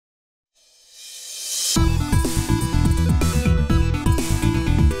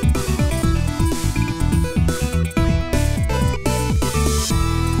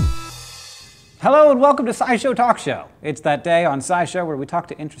Hello and welcome to SciShow Talk Show. It's that day on SciShow where we talk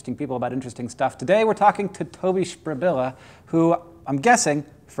to interesting people about interesting stuff. Today we're talking to Toby Spribille, who, I'm guessing,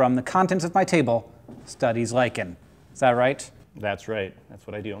 from the contents of my table, studies lichen. Is that right? That's right. That's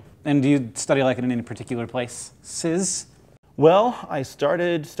what I do. And do you study lichen in any particular places? Well, I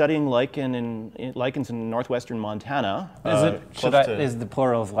started studying lichens in northwestern Montana. Is the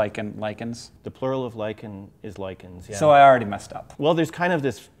plural of lichen lichens? The plural of lichen is lichens, yeah. So I already messed up. Well, there's kind of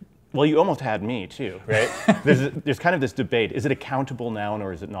this, well, you almost had me too, right? there's kind of this debate. Is it a countable noun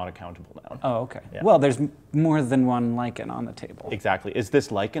or is it not a countable noun? Oh, okay. Yeah. Well, there's more than one lichen on the table. Exactly. Is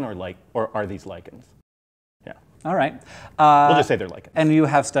this lichen or are these lichens? Yeah. All right. We'll just say they're lichens. And you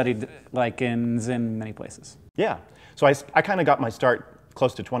have studied lichens in many places. Yeah. So I kind of got my start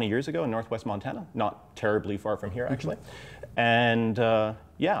close to 20 years ago in northwest Montana, not terribly far from here actually. And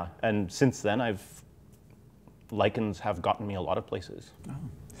yeah, and since then lichens have gotten me a lot of places. Oh.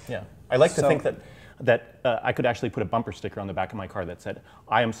 Yeah. I like to think that I could actually put a bumper sticker on the back of my car that said,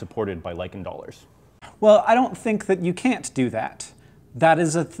 "I am supported by lichen dollars." Well, I don't think that you can't do that. That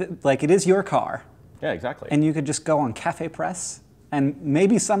is like, it is your car. Yeah, exactly. And you could just go on Cafe Press, and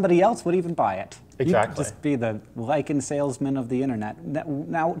maybe somebody else would even buy it. Exactly. You could just be the lichen salesman of the internet.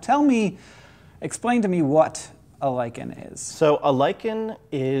 Now, explain to me what a lichen is. So a lichen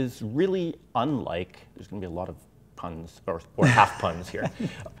is really unlike, there's going to be a lot of puns, or half puns here.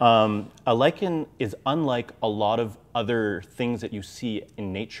 A lichen is unlike a lot of other things that you see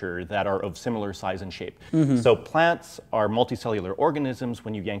in nature that are of similar size and shape. So plants are multicellular organisms.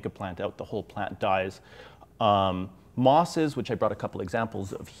 When you yank a plant out, the whole plant dies. Mosses, which I brought a couple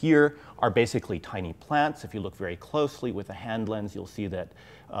examples of here, are basically tiny plants. If you look very closely with a hand lens, you'll see that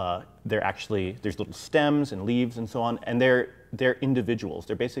there's little stems and leaves and so on, and they're individuals.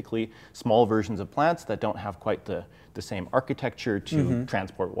 They're basically small versions of plants that don't have quite the same architecture to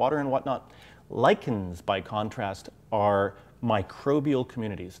transport water and whatnot. Lichens, by contrast, are microbial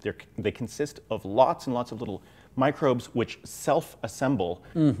communities. They consist of lots and lots of little microbes which self-assemble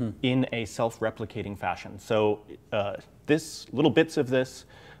in a self-replicating fashion. So little bits of this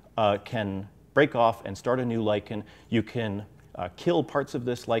can break off and start a new lichen. You can kill parts of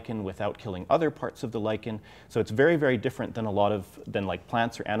this lichen without killing other parts of the lichen. So it's very, very different than like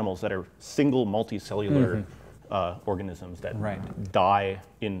plants or animals that are single multicellular organisms that die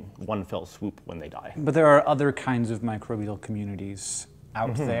in one fell swoop when they die. But there are other kinds of microbial communities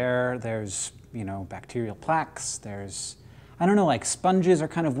out there. There's, bacterial plaques. There's, I don't know, like sponges are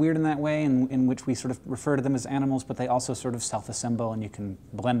kind of weird in that way, in which we sort of refer to them as animals, but they also sort of self-assemble, and you can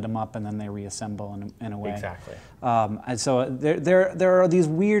blend them up and then they reassemble in a way. Exactly. And so there are these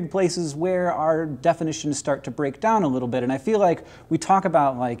weird places where our definitions start to break down a little bit, and I feel like we talk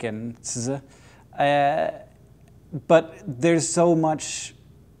about lichens, but there's so much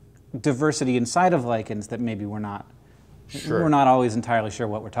diversity inside of lichens that maybe we're not always entirely sure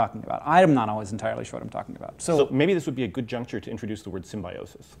what we're talking about. I'm not always entirely sure what I'm talking about. So maybe this would be a good juncture to introduce the word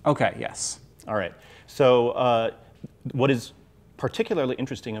symbiosis. Okay, yes. All right. So what is particularly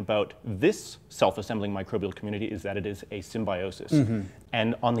interesting about this self-assembling microbial community is that it is a symbiosis.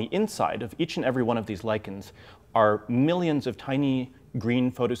 And on the inside of each and every one of these lichens are millions of tiny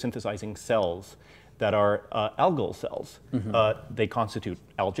green photosynthesizing cells that are algal cells. They constitute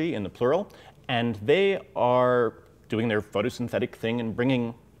algae in the plural, and they are doing their photosynthetic thing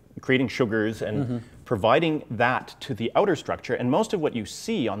and creating sugars and providing that to the outer structure. And most of what you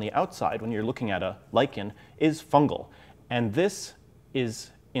see on the outside when you're looking at a lichen is fungal. And this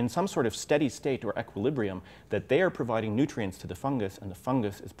is in some sort of steady state or equilibrium that they are providing nutrients to the fungus, and the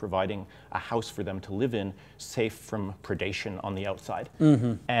fungus is providing a house for them to live in, safe from predation on the outside.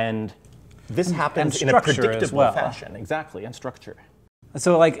 And this happens in a predictable fashion. Exactly, and structure.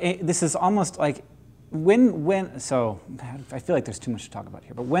 So this is almost like, so I feel like there's too much to talk about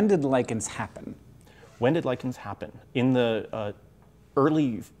here, but when did lichens happen? When did lichens happen? In the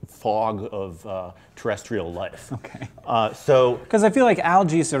early fog of terrestrial life. Okay. Because I feel like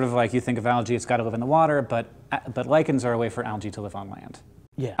algae, sort of like, you think of algae, it's got to live in the water, but lichens are a way for algae to live on land.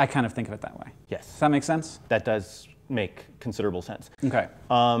 Yeah. I kind of think of it that way. Yes. Does that make sense? That does make considerable sense. Okay.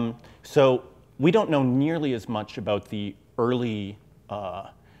 So we don't know nearly as much about the early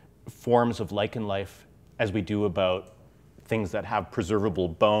forms of lichen life as we do about things that have preservable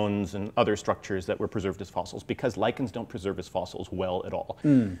bones and other structures that were preserved as fossils, because lichens don't preserve as fossils well at all.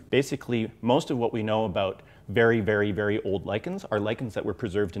 Basically, most of what we know about very, very, very old lichens are lichens that were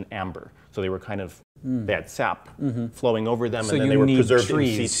preserved in amber. So they were kind of, they had sap flowing over them, So and then you they were need preserved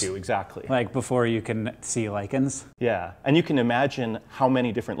trees, in situ. Exactly. like before you can see lichens. Yeah, and you can imagine how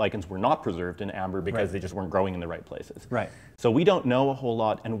many different lichens were not preserved in amber because they just weren't growing in the right places. Right. So we don't know a whole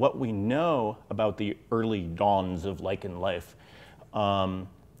lot, and what we know about the early dawns of lichen life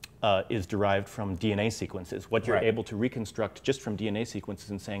is derived from DNA sequences. What you're able to reconstruct just from DNA sequences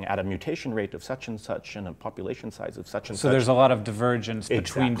and saying at a mutation rate of such and a population size of such and such. So there's a lot of divergence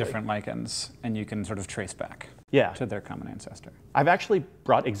between different lichens, and you can sort of trace back to their common ancestor. I've actually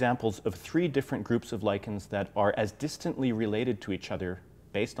brought examples of 3 different groups of lichens that are as distantly related to each other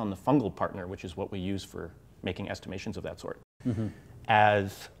based on the fungal partner, which is what we use for making estimations of that sort,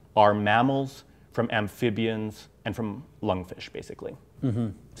 as are mammals, from amphibians, and from lungfish, basically.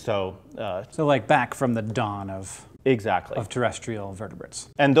 So like back from the dawn of terrestrial vertebrates.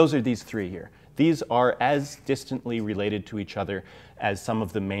 And those are these 3 here. These are as distantly related to each other as some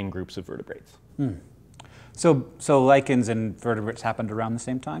of the main groups of vertebrates. So lichens and vertebrates happened around the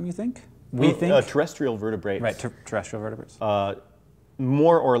same time, you think? We think? Terrestrial vertebrates. Right, terrestrial vertebrates.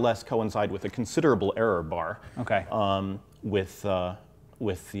 More or less coincide with a considerable error bar. Okay. With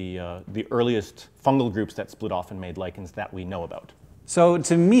the earliest fungal groups that split off and made lichens that we know about. So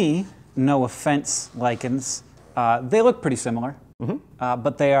to me, no offense, lichens, they look pretty similar,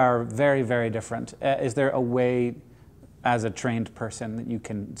 but they are very, very different. Is there a way, as a trained person, that you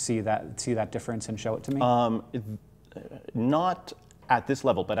can see that difference and show it to me? Not at this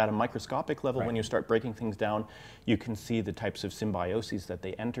level, but at a microscopic level, when you start breaking things down, you can see the types of symbioses that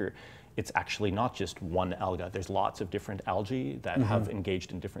they enter. It's actually not just one alga. There's lots of different algae that have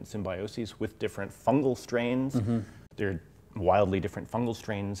engaged in different symbioses with different fungal strains. They're wildly different fungal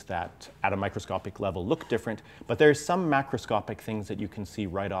strains that at a microscopic level look different, but there's some macroscopic things that you can see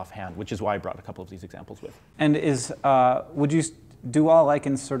right offhand, which is why I brought a couple of these examples with. And do all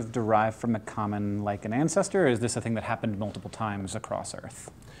lichens sort of derive from a common lichen ancestor, or is this a thing that happened multiple times across Earth?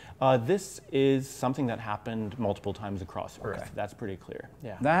 This is something that happened multiple times across Earth. Okay. That's pretty clear.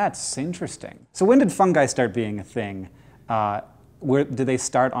 Yeah. That's interesting. So when did fungi start being a thing? Did they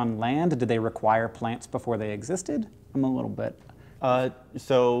start on land? Did they require plants before they existed? I'm a little bit...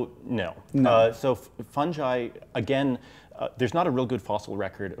 So no. So fungi, again, there's not a real good fossil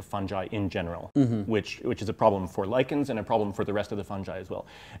record of fungi in general, which is a problem for lichens and a problem for the rest of the fungi as well.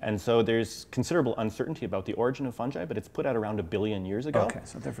 And so there's considerable uncertainty about the origin of fungi, but it's put out around 1 billion years ago. Okay,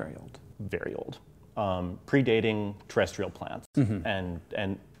 so they're very old. Very old. Predating terrestrial plants and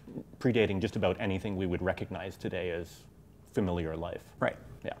predating just about anything we would recognize today as familiar life. Right.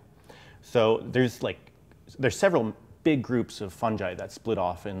 Yeah. So there's several big groups of fungi that split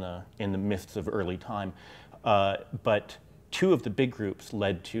off in the mists of early time, but 2 of the big groups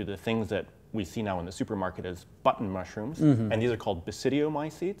led to the things that we see now in the supermarket as button mushrooms, and these are called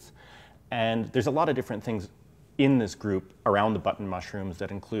basidiomycetes. And there's a lot of different things in this group around the button mushrooms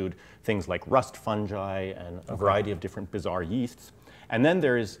that include things like rust fungi and a variety of different bizarre yeasts. And then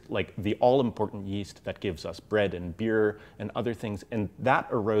there is the all-important yeast that gives us bread and beer and other things, and that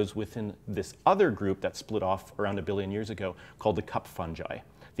arose within this other group that split off around 1 billion years ago called the cup fungi,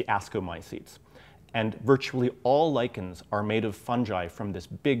 the ascomycetes. And virtually all lichens are made of fungi from this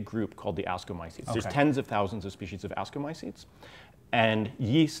big group called the ascomycetes. There's tens of thousands of species of ascomycetes, and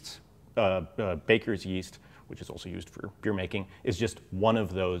yeast, baker's yeast, which is also used for beer making, is just one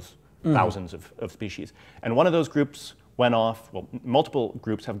of those thousands of species. And one of those groups went off, well, multiple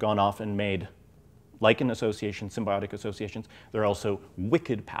groups have gone off and made lichen associations, symbiotic associations. There are also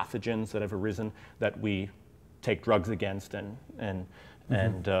wicked pathogens that have arisen that we take drugs against and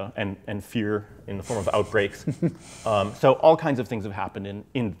fear in the form of outbreaks. So all kinds of things have happened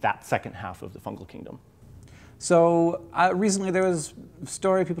in that second half of the fungal kingdom. So recently there was a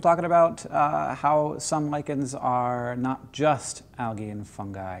story, people talking about how some lichens are not just algae and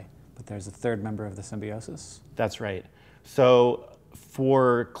fungi, but there's a third member of the symbiosis. That's right. So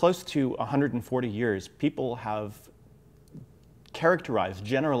for close to 140 years, people have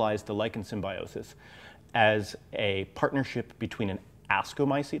generalized the lichen symbiosis as a partnership between an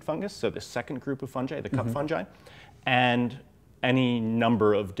ascomycete fungus, so the second group of fungi, the cup fungi, and any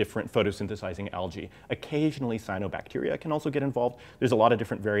number of different photosynthesizing algae. Occasionally cyanobacteria can also get involved. There's a lot of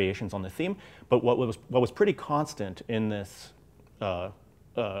different variations on the theme, but what was pretty constant in this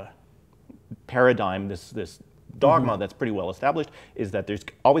paradigm, this dogma that's pretty well established, is that there's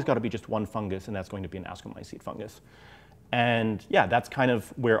always got to be just one fungus, and that's going to be an ascomycete fungus. And yeah, that's kind of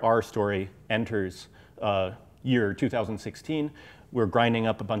where our story enters year 2016. We're grinding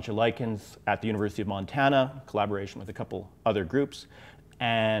up a bunch of lichens at the University of Montana, in collaboration with a couple other groups,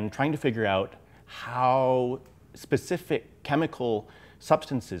 and trying to figure out how specific chemical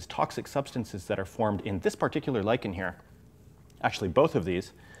substances, toxic substances that are formed in this particular lichen here, actually both of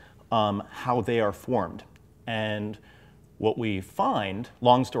these, how they are formed. And what we find,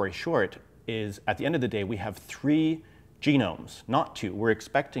 long story short, is at the end of the day, we have 3 genomes, not 2. We're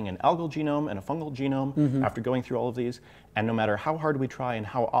expecting an algal genome and a fungal genome after going through all of these. And no matter how hard we try and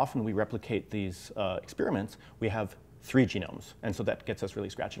how often we replicate these experiments, we have 3 genomes. And so that gets us really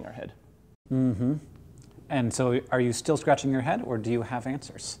scratching our head. And so are you still scratching your head, or do you have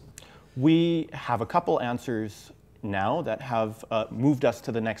answers? We have a couple answers now that have moved us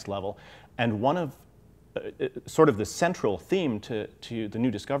to the next level. And one of sort of the central theme to the new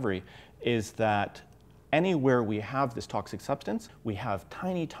discovery is that anywhere we have this toxic substance, we have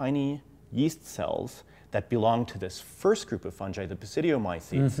tiny, tiny yeast cells that belong to this first group of fungi, the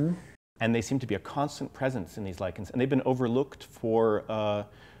basidiomycetes, and they seem to be a constant presence in these lichens. And they've been overlooked for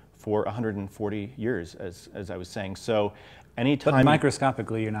 140 years, as I was saying. So anytime... But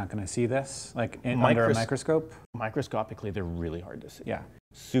microscopically, you're not going to see this, like under a microscope? Microscopically, they're really hard to see. Yeah.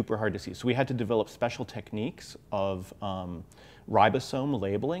 Super hard to see. So we had to develop special techniques of ribosome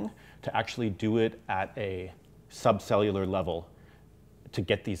labeling to actually do it at a subcellular level to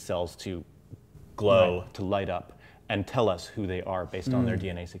get these cells to glow, to light up, and tell us who they are based on their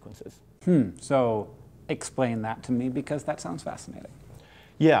DNA sequences. So explain that to me, because that sounds fascinating.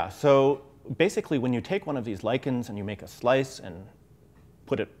 Yeah, so basically when you take one of these lichens and you make a slice and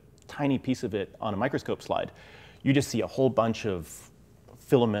put a tiny piece of it on a microscope slide, you just see a whole bunch of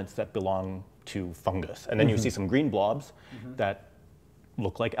filaments that belong to fungus. And then you see some green blobs that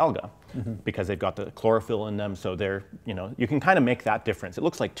look like alga because they've got the chlorophyll in them. So they're, you can kind of make that difference. It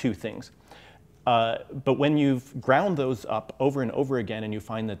looks like 2 things. But when you've ground those up over and over again and you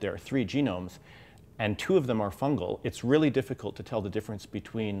find that there are 3 genomes and 2 of them are fungal, it's really difficult to tell the difference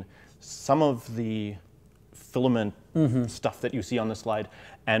between some of the filament stuff that you see on the slide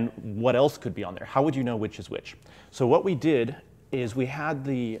and what else could be on there. How would you know which is which? So what we did is we had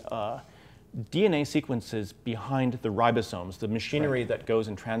the DNA sequences behind the ribosomes, the machinery that goes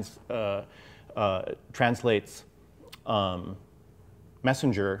and translates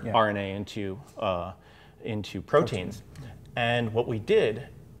messenger RNA into proteins. And what we did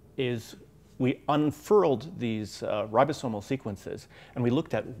is we unfurled these ribosomal sequences, and we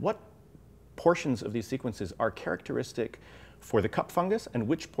looked at what portions of these sequences are characteristic for the cup fungus and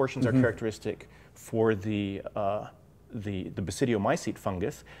which portions are characteristic for the basidiomycete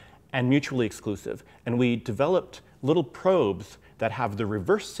fungus, and mutually exclusive. And we developed little probes that have the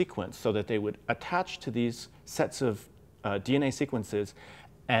reverse sequence so that they would attach to these sets of DNA sequences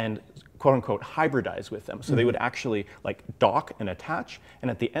and quote unquote hybridize with them. So they would actually like dock and attach,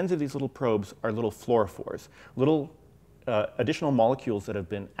 and at the ends of these little probes are little fluorophores, little additional molecules that have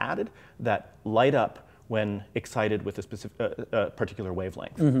been added that light up when excited with a specific particular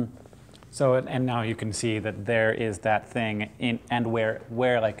wavelength. So, and now you can see that there is that thing and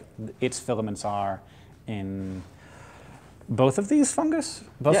where like its filaments are in both of these fungus,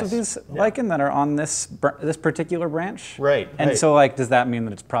 both of these lichen that are on this particular branch. Right. And so, like, does that mean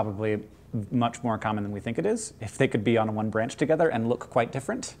that it's probably much more common than we think it is, if they could be on one branch together and look quite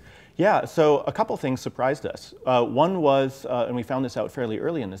different? Yeah, so a couple things surprised us. One was, and we found this out fairly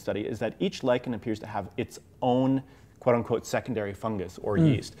early in the study, is that each lichen appears to have its own quote-unquote secondary fungus or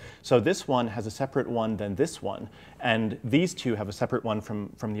yeast. So this one has a separate one than this one, and these 2 have a separate one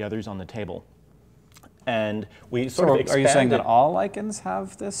from the others on the table. And we sort of expanded. Are you saying that all lichens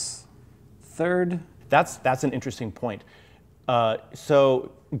have this third? That's an interesting point.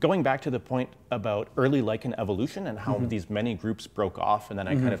 So going back to the point about early lichen evolution and how these many groups broke off, and then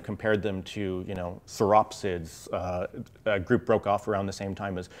I kind of compared them to, sauropsids. A group broke off around the same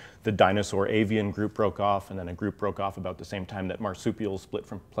time as the dinosaur avian group broke off, and then a group broke off about the same time that marsupials split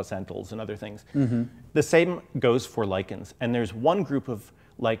from placentals and other things. The same goes for lichens, and there's one group of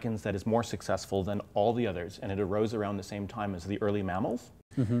lichens that is more successful than all the others, and it arose around the same time as the early mammals,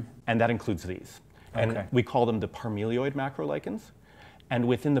 and that includes these. And we call them the parmelioid macrolichens. And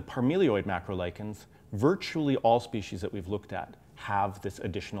within the parmelioid macrolichens, virtually all species that we've looked at have this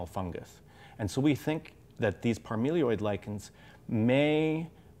additional fungus. And so we think that these parmelioid lichens may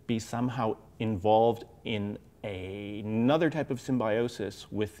be somehow involved in another type of symbiosis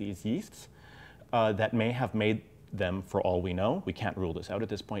with these yeasts that may have made them, for all we know, we can't rule this out at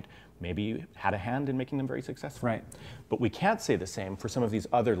this point, maybe had a hand in making them very successful. Right. But we can't say the same for some of these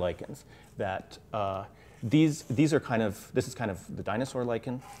other lichens, that these are kind of, this is kind of the dinosaur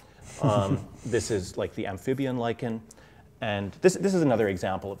lichen, this is like the amphibian lichen, and this is another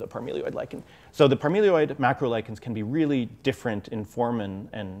example of the parmelioid lichen. So the parmelioid macrolichens can be really different in form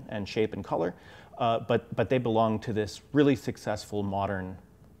and shape and color. but they belong to this really successful modern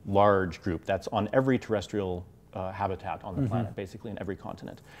large group that's on every terrestrial habitat on the planet, basically in every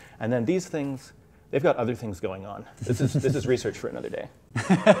continent. And then these things, they've got other things going on. This is research for another day.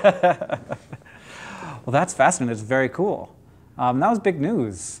 Well, that's fascinating. It's very cool. That was big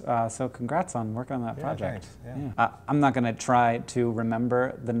news. So congrats on working on that project. Thanks. Yeah. I'm not going to try to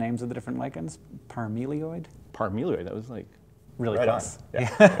remember the names of the different lichens. Parmelioid? Parmelioid, that was like Really Right close. on.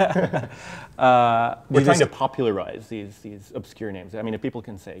 Yeah. we're trying to popularize these obscure names. I mean, if people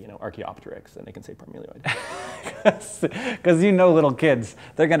can say, you know, Archaeopteryx, then they can say Parmelioid. Because you know little kids,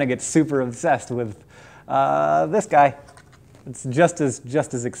 they're going to get super obsessed with this guy. It's just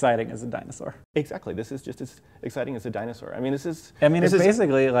as exciting as a dinosaur. Exactly. This is just as exciting as a dinosaur. I mean, this is. It's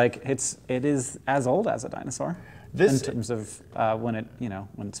basically like it is as old as a dinosaur in terms of when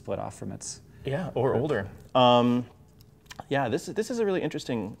it split off from its. Yeah, or older. Yeah, this is a really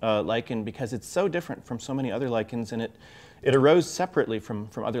interesting lichen because it's so different from so many other lichens, and it arose separately from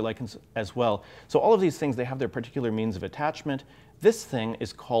other lichens as well. So all of these things, they have their particular means of attachment. This thing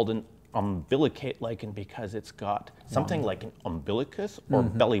is called an umbilicate lichen because it's got something like an umbilicus or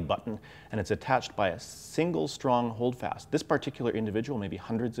belly button, and it's attached by a single strong holdfast. This particular individual may be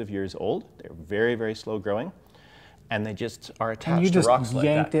hundreds of years old. They're very, very slow growing, and they just are attached to rocks like that.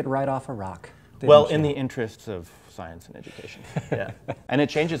 You just yanked it right off a rock. Well, in the interests of science and education, yeah. And it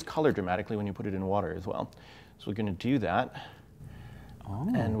changes color dramatically when you put it in water as well. So we're going to do that,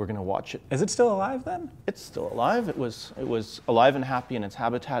 and we're going to watch it. Is it still alive then? It's still alive. It was alive and happy in its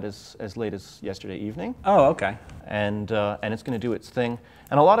habitat as late as yesterday evening. Oh, okay. And it's going to do its thing.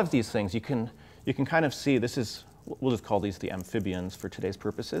 And a lot of these things you can kind of see. This is, we'll just call these the amphibians for today's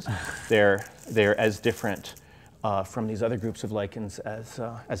purposes. They're as different from these other groups of lichens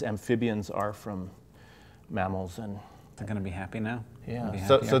as amphibians are from mammals. And they're going to be happy now. Yeah.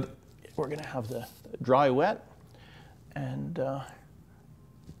 So we're going to have the dry wet, and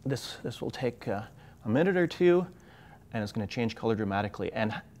this will take a minute or two, and it's going to change color dramatically.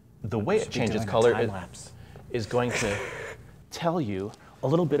 And the way it changes color is going to tell you a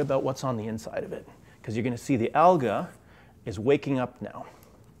little bit about what's on the inside of it, because you're going to see the alga is waking up now,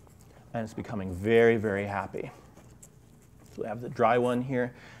 and it's becoming very, very happy. So we have the dry one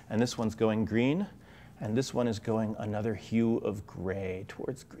here, and this one's going green, and this one is going another hue of gray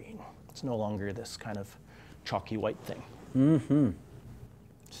towards green. It's no longer this kind of chalky white thing. Mm-hmm.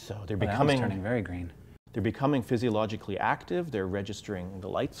 So they're becoming turning very green. They're becoming physiologically active. They're registering the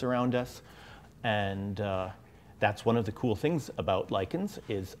lights around us, and that's one of the cool things about lichens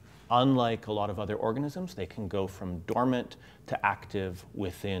is, unlike a lot of other organisms, they can go from dormant to active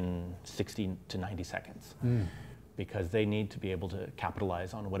within 60 to 90 seconds. Because they need to be able to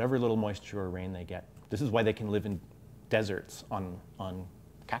capitalize on whatever little moisture or rain they get. This is why they can live in deserts on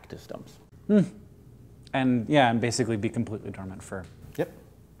cactus stumps. And basically be completely dormant for. Yep.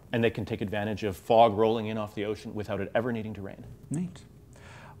 And they can take advantage of fog rolling in off the ocean without it ever needing to rain. Neat.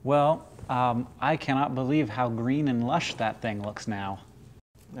 Well, I cannot believe how green and lush that thing looks now.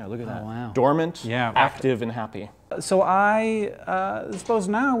 Yeah, look at that. Wow. Dormant, active, and happy. So I suppose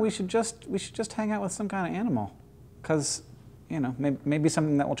now we should just hang out with some kind of animal. Because, maybe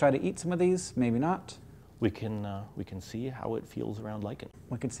something that will try to eat some of these, maybe not. We can see how it feels around lichen.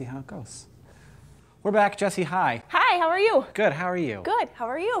 We can see how it goes. We're back. Jesse, hi. Hi, how are you? Good, how are you? Good, how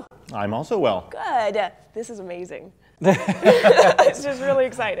are you? I'm also well. Good. This is amazing. It's just really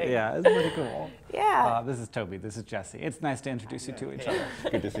exciting. Yeah, it's pretty cool. Yeah. This is Toby, this is Jesse. It's nice to introduce you to each other.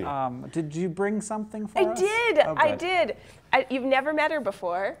 Good to see you. Did you bring something for us? I did. You've never met her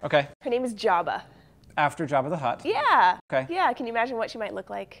before. Okay. Her name is Jabba. After Jabba the Hutt? Yeah. Okay. Yeah, can you imagine what she might look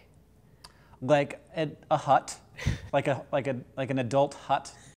like? Like a hut? like an adult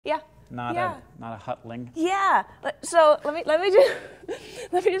hut? Yeah. Not a hutling? Yeah. So let me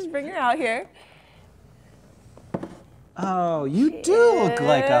just bring her out here. Oh, you do look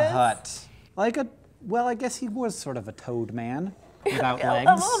like a hut. I guess he was sort of a toad man without legs.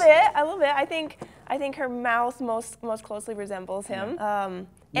 A little bit. I think her mouth most closely resembles him.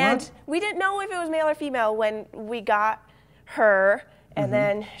 And we didn't know if it was male or female when we got her, and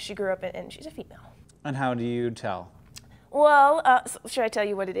then she grew up and she's a female. And how do you tell? Well, should I tell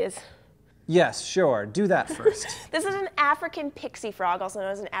you what it is? Yes, sure. Do that first. This is an African pixie frog, also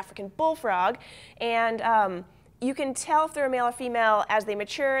known as an African bullfrog, and you can tell if they're a male or female as they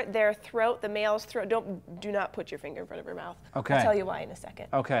mature. Their throat, the male's throat. Do not put your finger in front of her mouth. Okay. I'll tell you why in a second.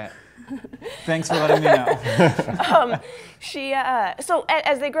 Okay. Thanks for letting me know. So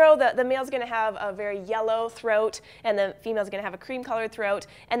as they grow, the male's going to have a very yellow throat, and the female's going to have a cream-colored throat,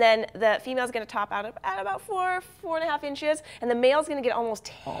 and then the female's going to top out at about 4.5 inches, and the male's going to get almost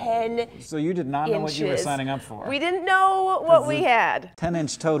 10 So you did not know what you were inches. signing up for. We didn't know what we had.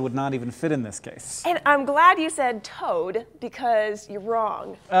 10-inch toad would not even fit in this case. And I'm glad you said toad, because you're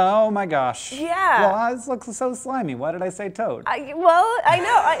wrong. Oh my gosh. Yeah. Well, this looks so slimy. Why did I say toad? I know.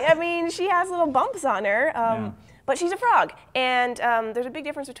 I mean, she has little bumps on her. But she's a frog, and there's a big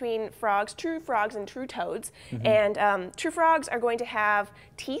difference between true frogs and true toads. And true frogs are going to have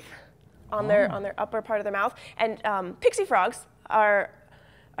teeth on their upper part of their mouth, and pixie frogs are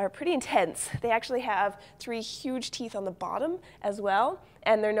pretty intense. They actually have 3 huge teeth on the bottom as well,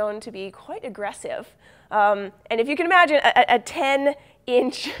 and they're known to be quite aggressive. And if you can imagine a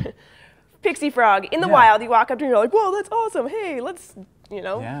 10-inch pixie frog in the wild, you walk up to her and you're like, whoa, that's awesome. Hey, let's,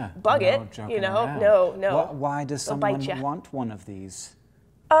 bug it. No. Why does They'll bite someone ya. want one of these?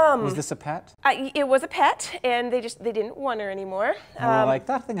 Was this a pet? It was a pet, and they didn't want her anymore. Well, like,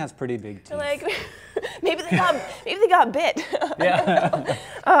 that thing has pretty big teeth. Like, maybe they got bit. Yeah.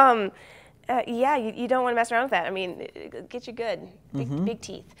 You don't want to mess around with that. I mean, it gets you good, big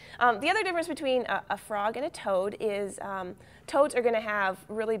teeth. The other difference between a frog and a toad is toads are going to have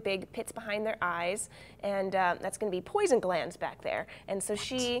really big pits behind their eyes, and that's going to be poison glands back there. And so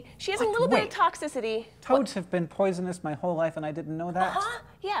she has a little bit of toxicity. Toads have been poisonous my whole life, and I didn't know that.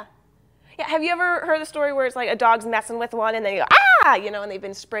 Yeah. Yeah. Have you ever heard the story where it's like a dog's messing with one, and then you go, and they've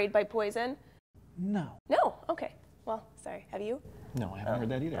been sprayed by poison? No. No. Okay. Well, sorry. Have you? No, I haven't heard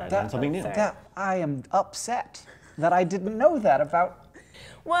that either. I learned something new. I am upset that I didn't know that about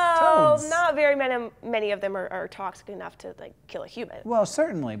Well, toads. not very many of them are toxic enough to like kill a human. Well,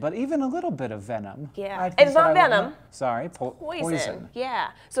 certainly, but even a little bit of venom. Yeah. I think It's not that I would venom. not- Sorry, poison.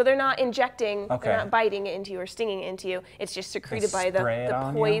 Yeah. So they're not injecting, Okay. they're not biting it into you or stinging it into you. It's just secreted by spray it the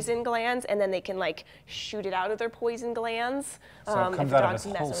on you? poison glands, and then they can like shoot it out of their poison glands. So it if comes the out of dog's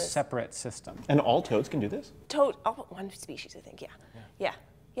this messing whole with- separate system. And all toads can do this? Toad, one species, I think. Yeah.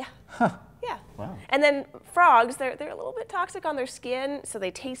 Yeah. Wow. And then frogs, they're a little bit toxic on their skin, so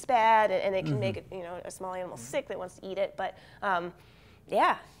they taste bad, and they can make a small animal sick that wants to eat it. But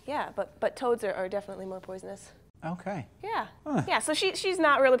but toads are definitely more poisonous. Okay. Yeah. Yeah. So she's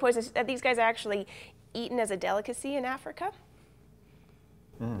not really poisonous. These guys are actually eaten as a delicacy in Africa.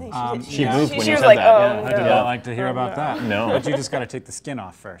 She moved when you was said like, that. oh, Yeah. I did not like to hear about that. No. But you just got to take the skin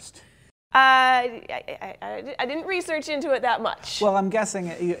off first. I didn't research into it that much. Well, I'm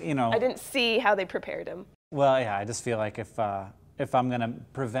guessing, I didn't see how they prepared them. Well, yeah, I just feel like if I'm going to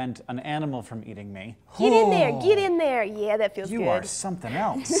prevent an animal from eating me. Get in there, get in there. Yeah, that feels You good. are something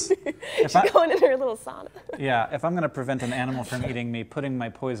else. She's going in her little sauna. Yeah, if I'm going to prevent an animal from eating me, putting my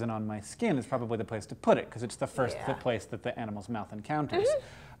poison on my skin is probably the place to put it, because it's the first place that the animal's mouth encounters.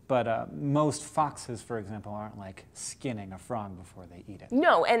 But most foxes, for example, aren't like skinning a frog before they eat it.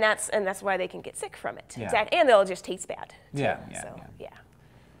 No, and that's why they can get sick from it. Yeah. Exactly, and they'll just taste bad. Too.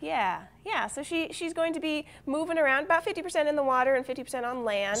 Yeah. So she's going to be moving around about 50% in the water and 50% on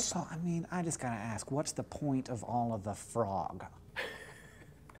land. So, I mean, I just gotta ask, what's the point of all of the frog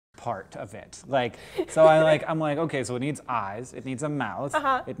part of it? Like, so I'm like, okay, so it needs eyes, it needs a mouth,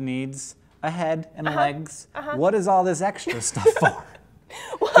 it needs a head and legs. What is all this extra stuff for?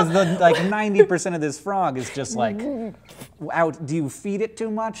 Because like 90% of this frog is just like out. Do you feed it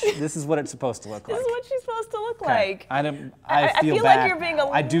too much? This is what it's supposed to look like. This is what she's supposed to look Okay. like. I feel like bad. you're being a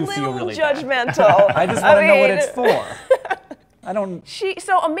I do little feel really bad. judgmental. I just want to know what it's for. I don't.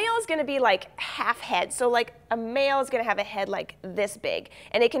 So a male is going to be like half head. So like a male is going to have a head like this big,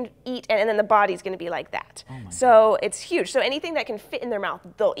 and it can eat, and then the body's going to be like that. So it's huge. So anything that can fit in their mouth,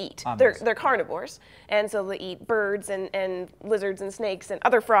 they'll eat. They're carnivores, and so they eat birds and lizards and snakes and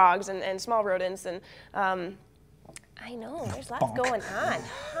other frogs and small rodents and. I know, there's lots going on,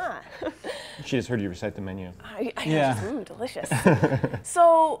 huh? She just heard you recite the menu. Delicious.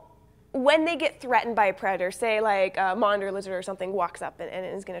 So when they get threatened by a predator, say like a monitor lizard or something walks up and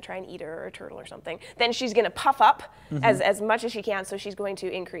is going to try and eat her, or a turtle or something, then she's going to puff up as much as she can, so she's going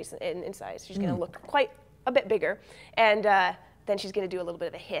to increase in size. She's going to look quite a bit bigger, and then she's going to do a little bit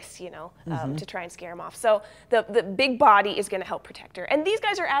of a hiss, to try and scare them off. So the big body is going to help protect her. And these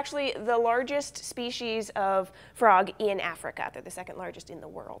guys are actually the largest species of frog in Africa. They're the second largest in the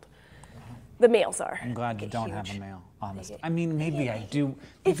world. The males are. I'm glad you don't huge. have a male, honestly. I mean, maybe I do.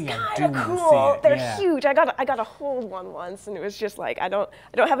 It's Maybe I kind do of want to cool. see it. They're yeah. huge. I got to hold one once, and it was just like I don't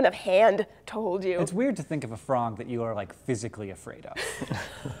have enough hand to hold you. It's weird to think of a frog that you are like physically afraid of.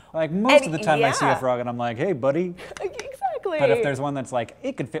 Like most of the time I see a frog and I'm like, hey buddy. Exactly. But if there's one that's like,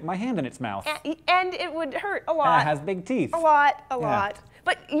 it could fit my hand in its mouth. And it would hurt a lot. And it has big teeth. A lot.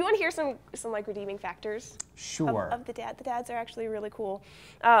 But you want to hear some like redeeming factors? Sure. Of the dad. The dads are actually really cool.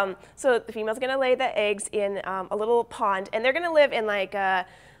 So the female's gonna lay the eggs in a little pond, and they're gonna live in like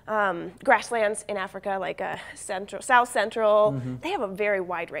grasslands in Africa, like South Central. Mm-hmm. They have a very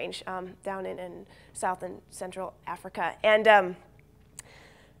wide range down in South and Central Africa, and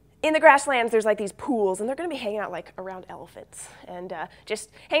in the grasslands, there's like these pools, and they're going to be hanging out like around elephants and just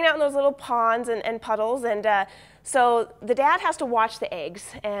hanging out in those little ponds and puddles. And so the dad has to watch the eggs,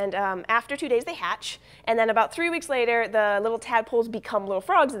 and after 2 days they hatch, and then about 3 weeks later, the little tadpoles become little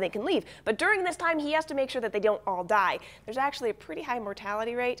frogs and they can leave. But during this time, he has to make sure that they don't all die. There's actually a pretty high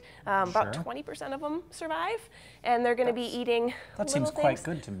mortality rate. About 20% of them survive, and they're going to be eating That little seems quite things.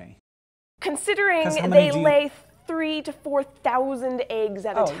 good to me. Considering how they many lay 3,000 to 4,000 eggs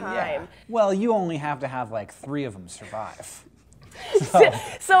at a time. Yeah. Well, you only have to have like 3 of them survive.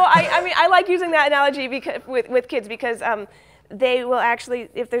 So I mean, I like using that analogy because, with kids because they will actually,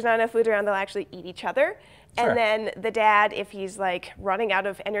 if there's not enough food around, they'll actually eat each other. Sure. And then the dad, if he's like running out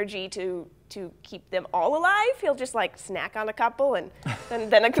of energy to keep them all alive, he'll just like snack on a couple, and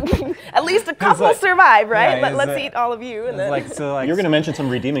then at least a couple like, survive, right? yeah, Let's eat all of you. And then Like, so like, You're going to mention some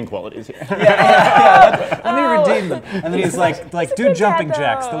reademing qualities here. let me redeem them. And then he's like do good jumping dad,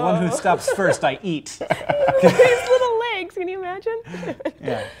 jacks. The one who though. stops first, I eat. These little legs, can you imagine?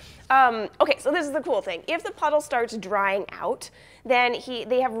 Yeah. Okay, so this is the cool thing. If the puddle starts drying out, then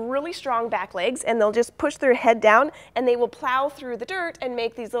they have really strong back legs, and they'll just push their head down, and they will plow through the dirt and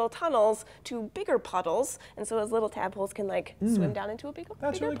make these little tunnels to bigger puddles, and so those little tadpoles can like swim down into a bigger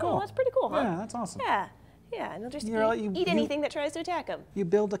really puddle. cool. That's pretty cool, huh? Yeah, that's awesome. Yeah, and they'll just You- eat anything that tries to attack them. You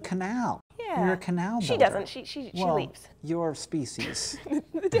build a canal. Yeah. You're a canal builder. She doesn't. She Well, leaves. your species.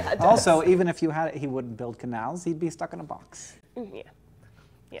 The dad does. Also, even if you had it, he wouldn't build canals. He'd be stuck in a box. Yeah.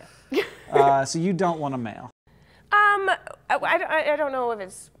 So you don't want a male. I don't know if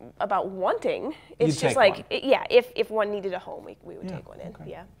it's about wanting. It's You'd just take like, one. if one needed a home, we would take one in. okay.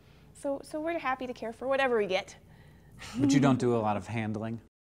 Yeah. So we're happy to care for whatever we get. But you don't do a lot of handling.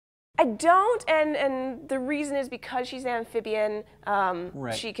 I don't, and the reason is because she's an amphibian.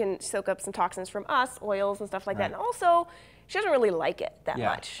 Right. She can soak up some toxins from us, oils and stuff like that, Right. and also she doesn't really like it that Yeah.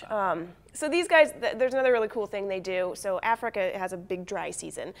 much. So these guys, there's another really cool thing they do. So Africa has a big dry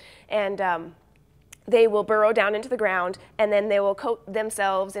season, and they will burrow down into the ground, and then they will coat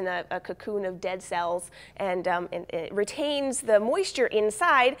themselves in a cocoon of dead cells, and it retains the moisture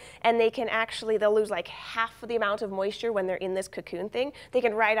inside, and they'll lose like half of the amount of moisture when they're in this cocoon thing. They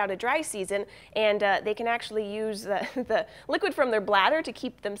can ride out a dry season, and they can actually use the liquid from their bladder to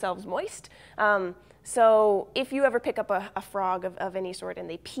keep themselves moist. So if you ever pick up a frog of any sort and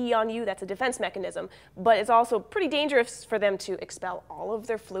they pee on you, that's a defense mechanism. But it's also pretty dangerous for them to expel all of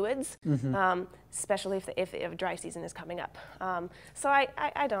their fluids, especially if a dry season is coming up. So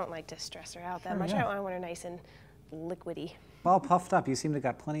I don't like to stress her out that much. yeah. I want her nice and liquidy. All puffed up. You seem to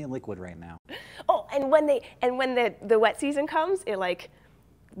got plenty of liquid right now. Oh, and when the wet season comes, it like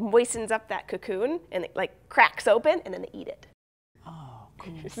moistens up that cocoon and it like cracks open, and then they eat it. Oh,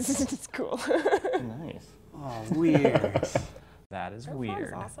 cool. It's cool. Nice. Oh, weird. That is That's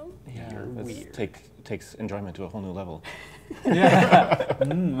weird. awesome. You're This weird. takes enjoyment to a whole new level.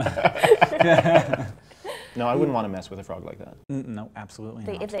 No, I wouldn't want to mess with a frog like that. No, absolutely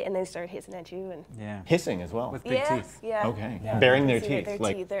not. And they start hissing at you and. Yeah. Hissing as well. With big teeth. Yeah. Okay. Yeah. Baring their See teeth. Their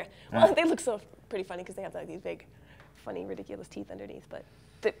like, teeth. Well, they look so pretty funny because they have like these big, funny, ridiculous teeth underneath. But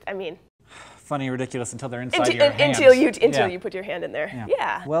I mean, Funny, ridiculous until they're inside your hands. until Yeah. you put your hand in there. Yeah.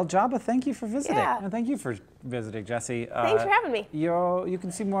 Yeah. Well, Jabba, thank you for visiting. Yeah. And thank you for visiting, Jesse. Thanks for having me. You can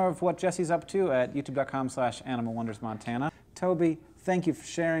see more of what Jesse's up to at youtube.com/AnimalWondersMontana. Toby, thank you for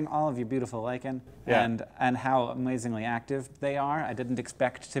sharing all of your beautiful lichen and how amazingly active they are. I didn't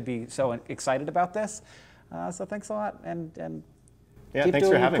expect to be so excited about this. So thanks a lot, and keep thanks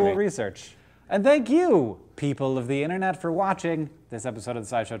doing for having cool me. research. And thank you, people of the internet, for watching this episode of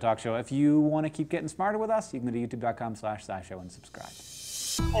the SciShow Talk Show. If you want to keep getting smarter with us, you can go to youtube.com/SciShow and subscribe.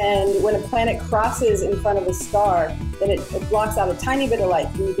 And when a planet crosses in front of a star, then it blocks out a tiny bit of light.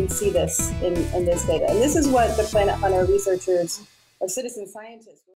 And you can see this in this data. And this is what the Planet Hunter researchers or citizen scientists